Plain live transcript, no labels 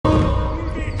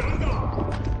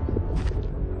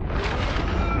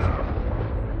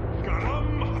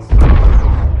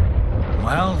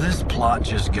plot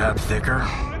just got thicker?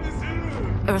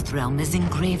 Earthrealm is in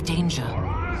grave danger.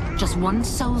 Just one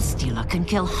Soul Stealer can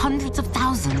kill hundreds of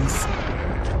thousands.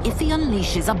 If he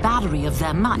unleashes a battery of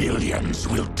them, Millions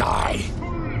will die.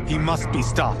 He must be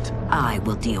stopped. I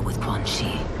will deal with Quan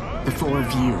Chi. The four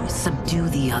of you subdue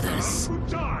the others.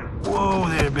 Whoa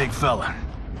there, big fella.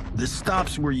 This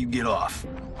stops where you get off.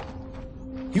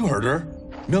 You heard her.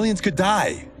 Millions could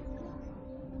die.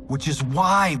 Which is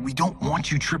why we don't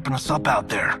want you tripping us up out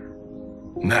there.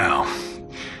 Now,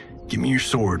 give me your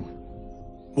sword.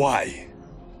 Why?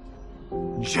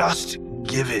 Just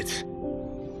give it.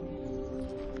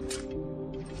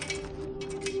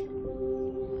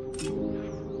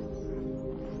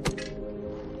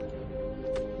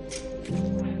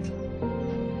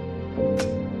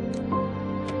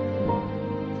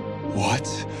 What?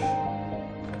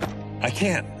 I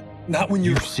can't. Not when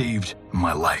You've saved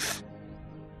my life.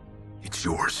 It's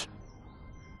yours.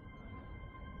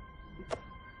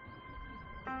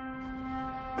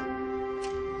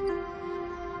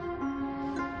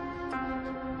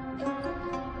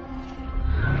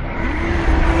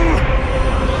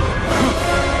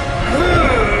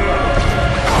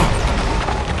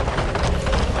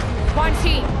 Quan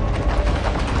Chi!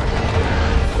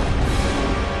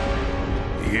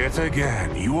 Yet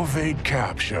again, you evade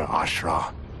capture,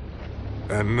 Ashrah.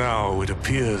 And now it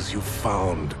appears you've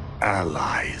found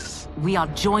allies. We are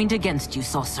joined against you,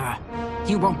 sorcerer.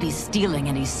 You won't be stealing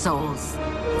any souls.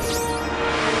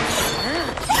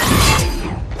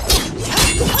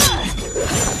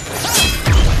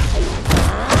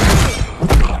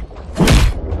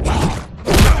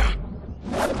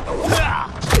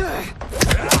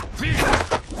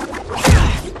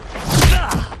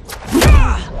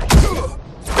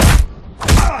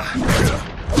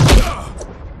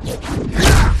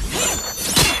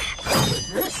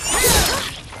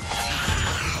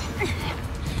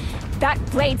 That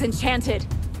blade's enchanted.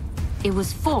 It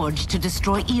was forged to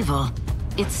destroy evil.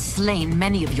 It's slain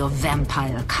many of your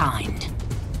vampire kind.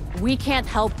 We can't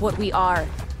help what we are.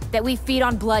 That we feed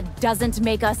on blood doesn't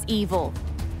make us evil.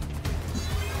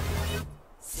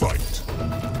 Fight.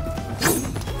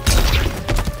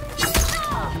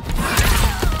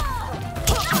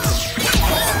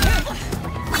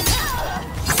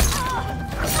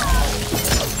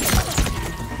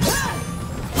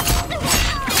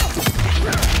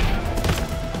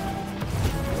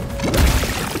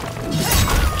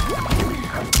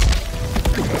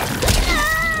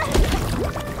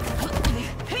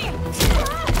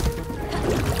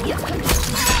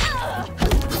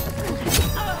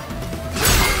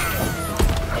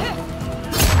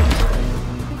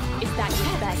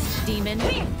 Demon,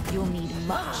 you'll need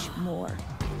much more.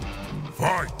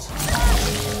 Fight!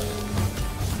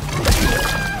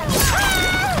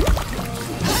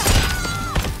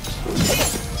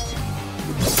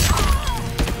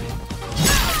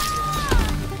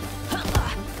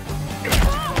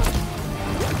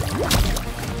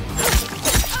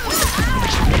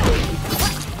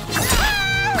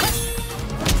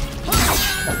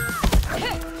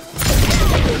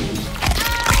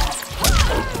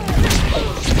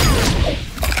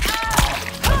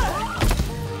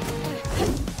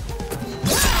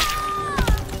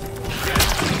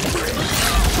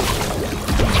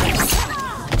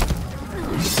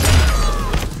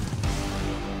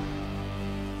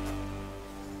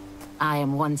 I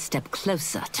am one step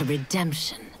closer to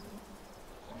redemption.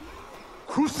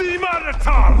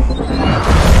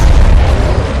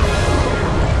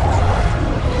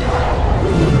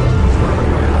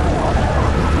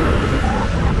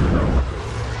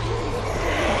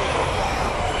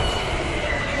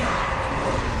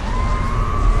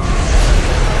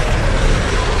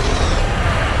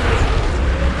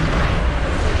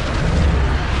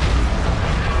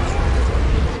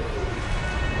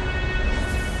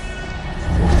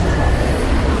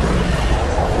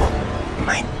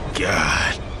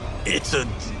 God, it's a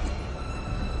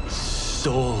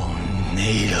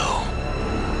soul-nado.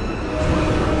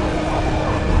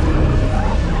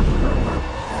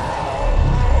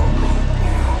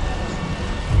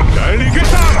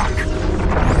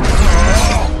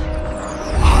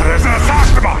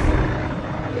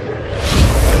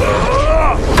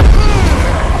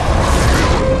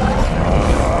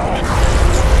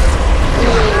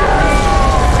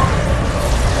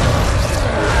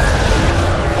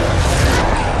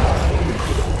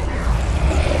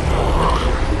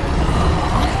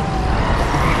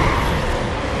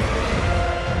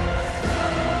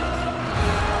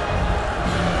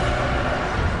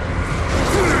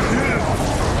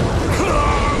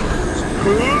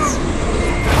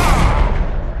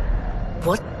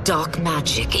 What dark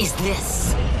magic is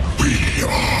this? We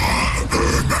are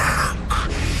Ermac,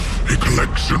 a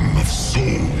collection of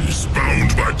souls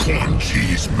bound by Quan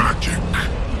Chi's magic.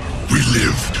 We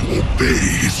live to obey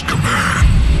his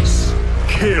commands.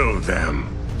 Kill them.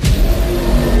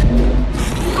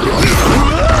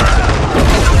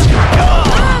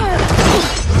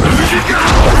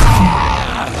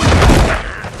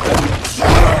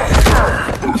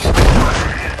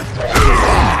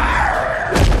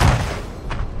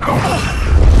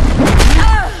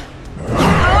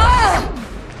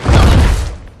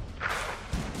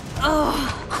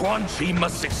 Quan Chi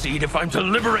must succeed if I'm to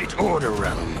liberate Order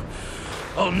Realm.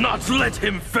 I'll not let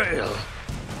him fail.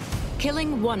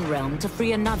 Killing one realm to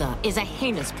free another is a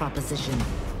heinous proposition.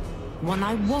 One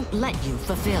I won't let you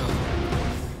fulfill.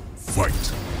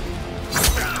 Fight.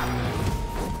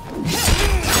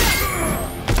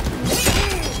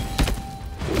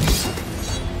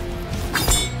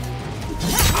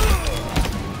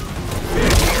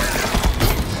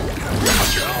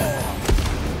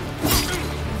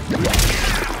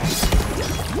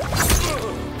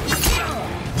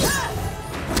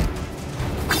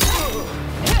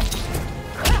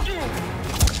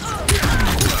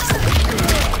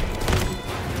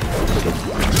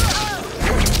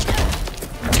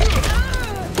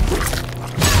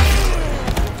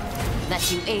 That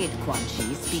you aid Quan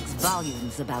Chi speaks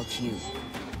volumes about you.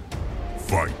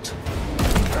 Fight.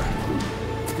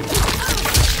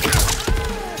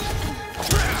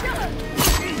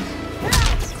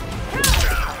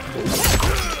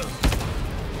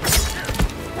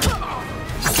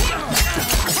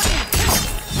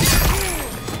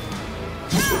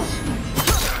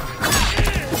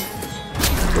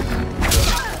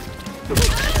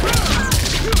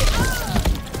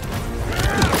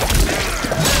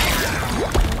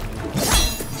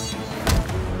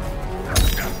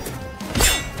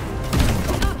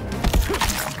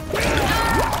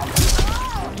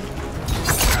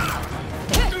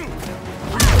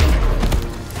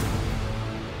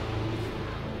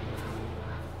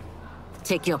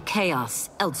 Take your chaos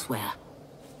elsewhere.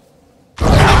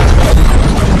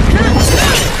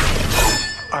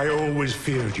 I always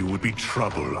feared you would be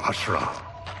trouble, Ashrah.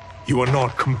 You are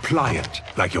not compliant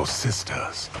like your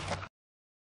sisters.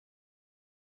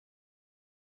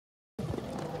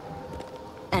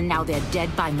 And now they're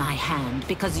dead by my hand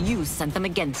because you sent them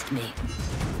against me.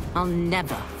 I'll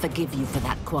never forgive you for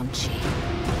that, Quan Chi.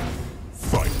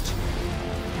 Fight.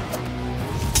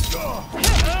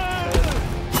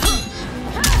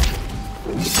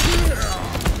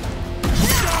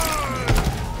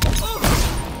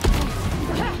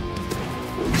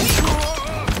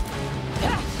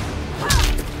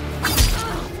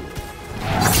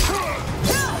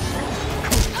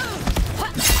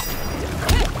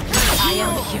 I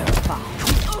am purified.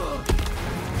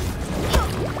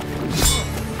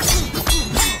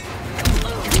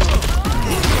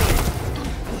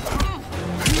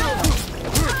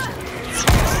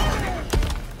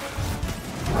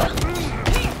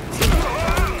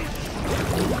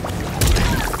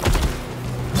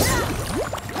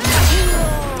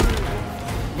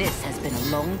 This has been a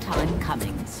long time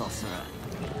coming, sorcerer.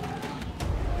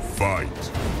 Fight.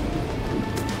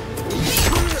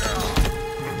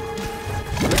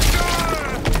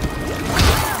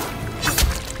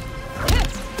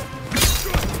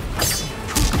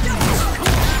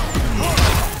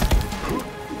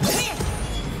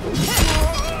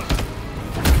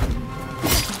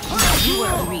 You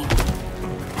are real.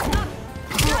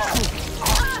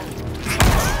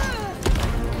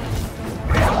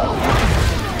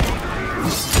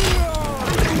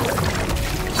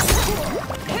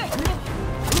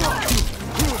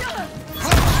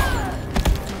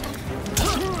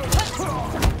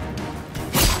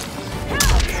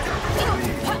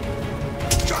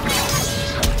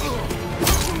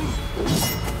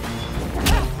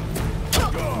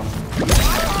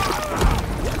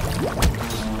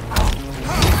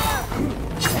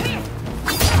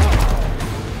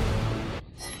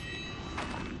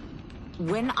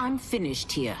 When I'm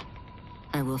finished here,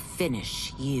 I will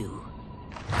finish you.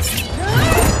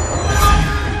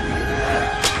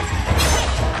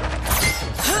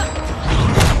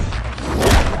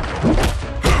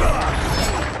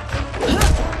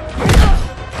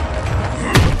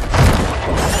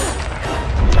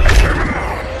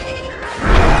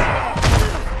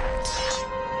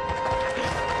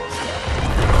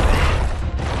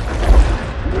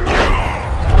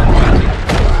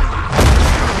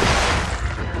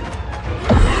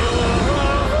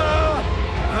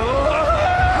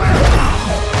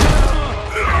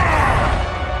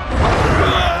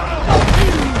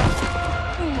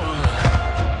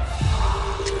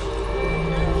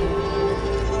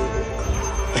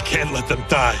 them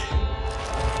die.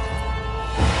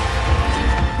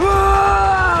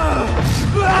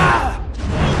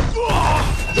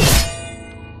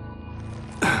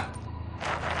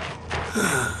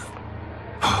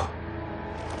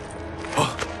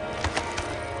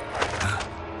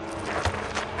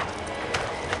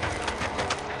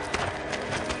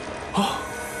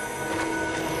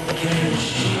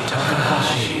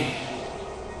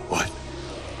 What?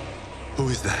 Who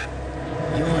is that?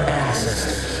 Your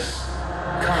ancestors,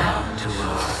 come to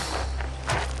us.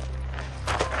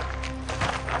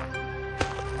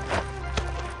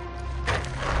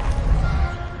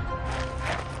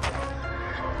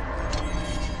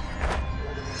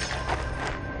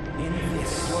 In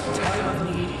this, your time of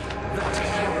need, the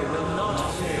terror will not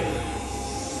fail.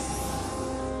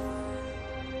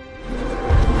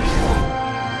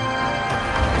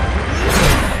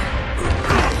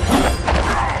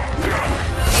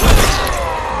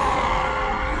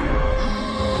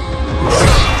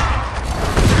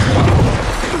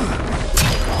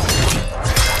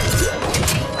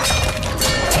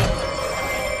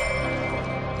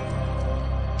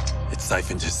 It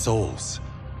siphoned his souls.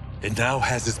 It now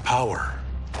has his power.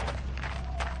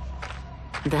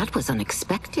 That was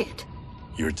unexpected.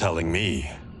 You're telling me.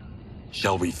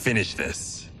 Shall we finish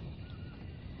this?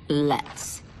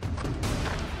 Let's.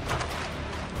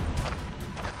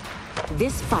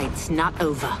 This fight's not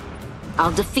over.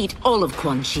 I'll defeat all of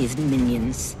Quan Chi's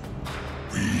minions.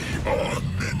 We are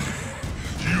many.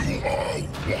 You are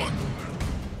one.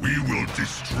 We will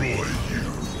destroy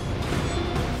you.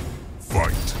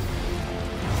 Fight.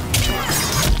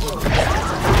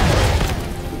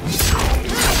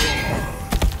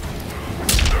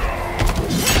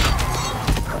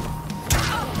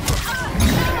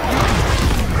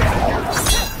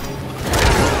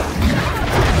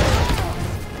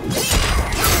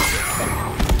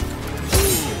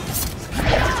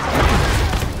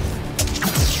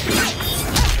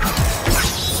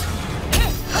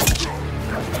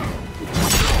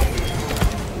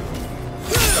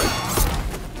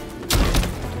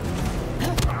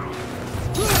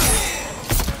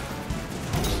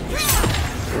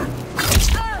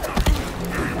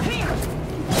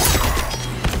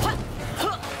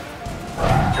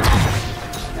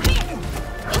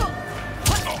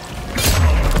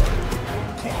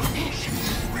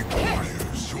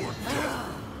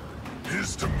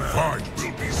 His demand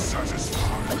will be satisfied.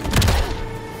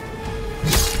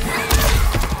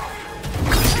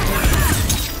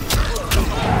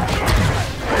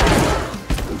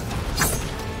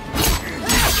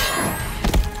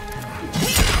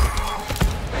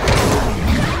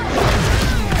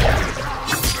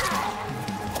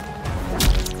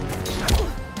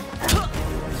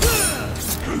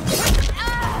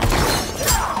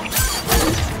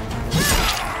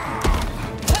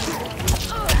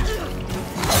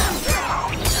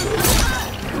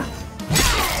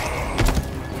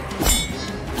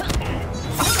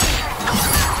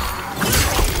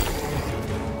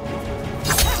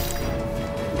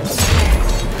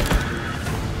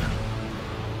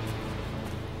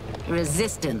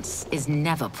 Resistance is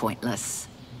never pointless.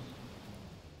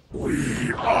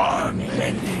 We are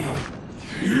many.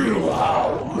 You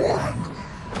are one.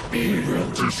 We will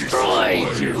destroy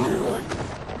you.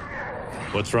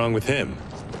 What's wrong with him?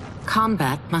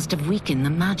 Combat must have weakened the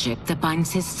magic that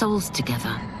binds his souls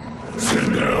together.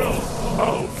 Now,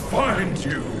 I'll find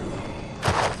you.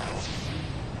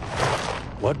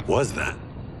 What was that?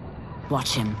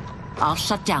 Watch him. I'll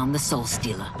shut down the Soul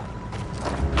Stealer.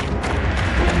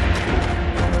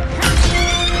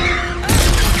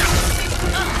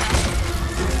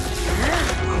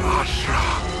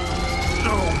 Ashrah,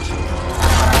 don't.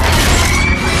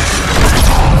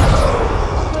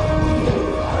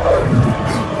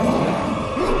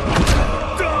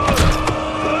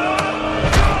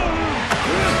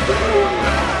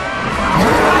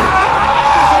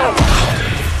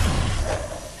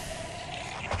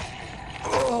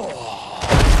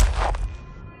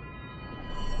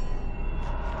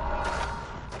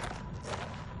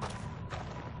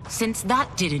 Since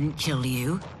that didn't kill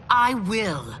you, I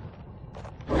will.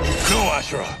 No,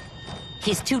 Ashrah!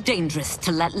 He's too dangerous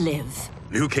to let live.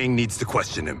 Liu Kang needs to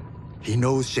question him. He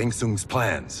knows Shang Tsung's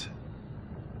plans.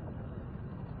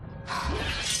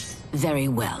 Very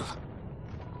well.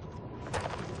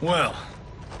 Well,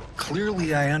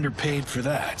 clearly I underpaid for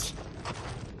that.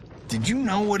 Did you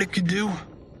know what it could do?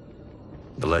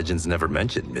 The legends never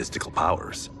mentioned mystical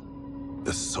powers.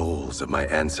 The souls of my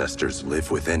ancestors live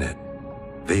within it.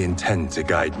 They intend to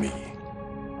guide me.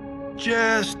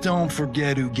 Just don't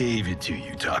forget who gave it to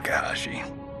you, Takahashi.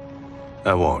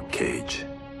 I won't, Cage.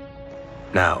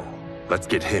 Now, Let's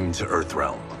get him to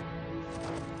Earthrealm.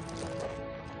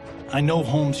 I know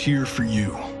home's here for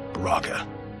you, Baraka.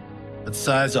 Let's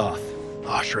size off,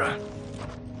 Ashrah.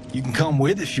 You can come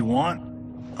with if you want.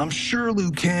 I'm sure Liu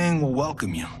Kang will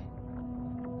welcome you.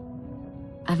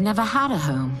 I've never had a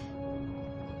home.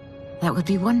 That would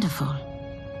be wonderful.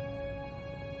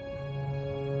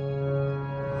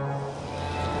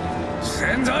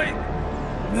 Sendai!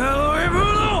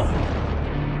 Naoibuno!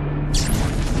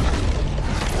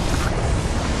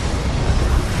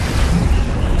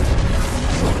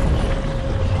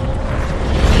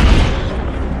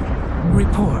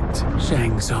 Report,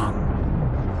 Shang Tsung.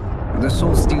 The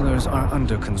Soul Stealers are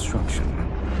under construction.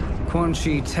 Quan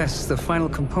Chi tests the final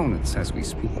components as we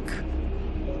speak.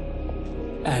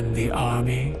 And the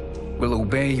army? Will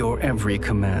obey your every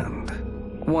command,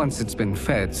 once it's been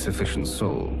fed sufficient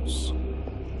souls.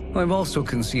 I've also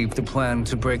conceived a plan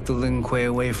to break the Lin Kuei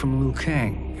away from Liu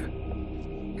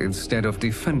Kang. Instead of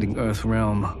defending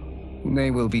Earthrealm,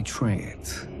 they will betray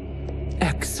it.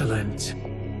 Excellent.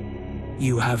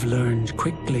 You have learned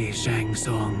quickly, Shang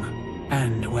Tsung,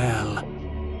 and well.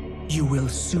 You will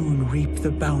soon reap the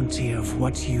bounty of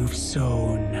what you've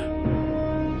sown.